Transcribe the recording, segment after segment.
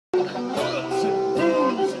bullets and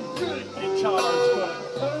booze and good guitars, but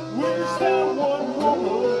where's that one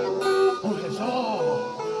woman who has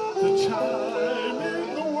all the time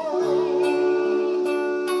in the world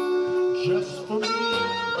just for me?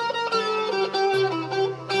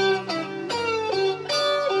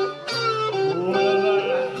 Well, I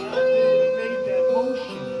haven't made that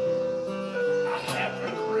motion, I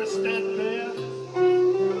haven't risked that bet. I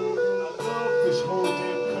love this whole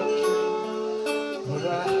damn country, but I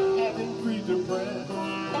haven't breathed a breath.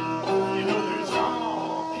 You know, there's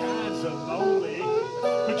all kinds of lonely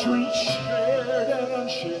between shared and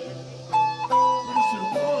unshared. But it's the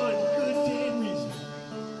one good damn reason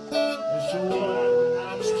as to why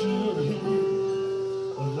I'm still here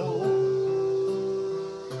alone,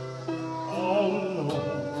 all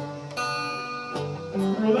alone.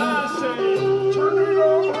 Well, I say, turn it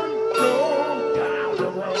over and go down the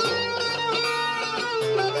road.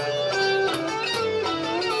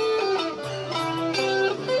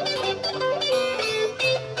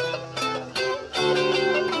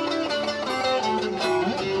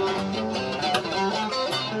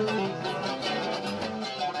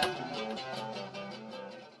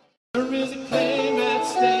 There is a claim at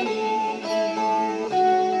stake,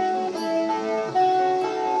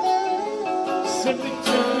 simply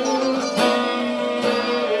to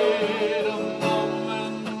fade a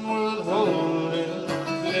moment worth holding,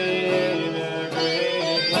 laying a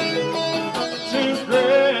grave, to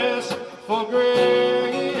grace for grace.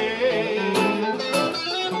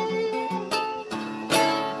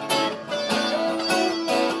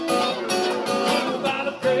 By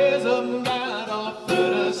the praise of God, our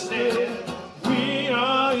foot a step. We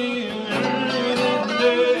are in and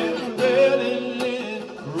dead, reeling in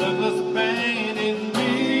reckless pain, and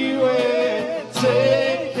we will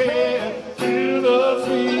take care, feel the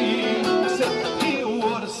free. Say, hear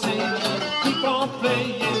what I sing, keep on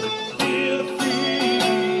playing, feel free,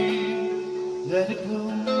 let it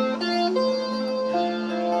go.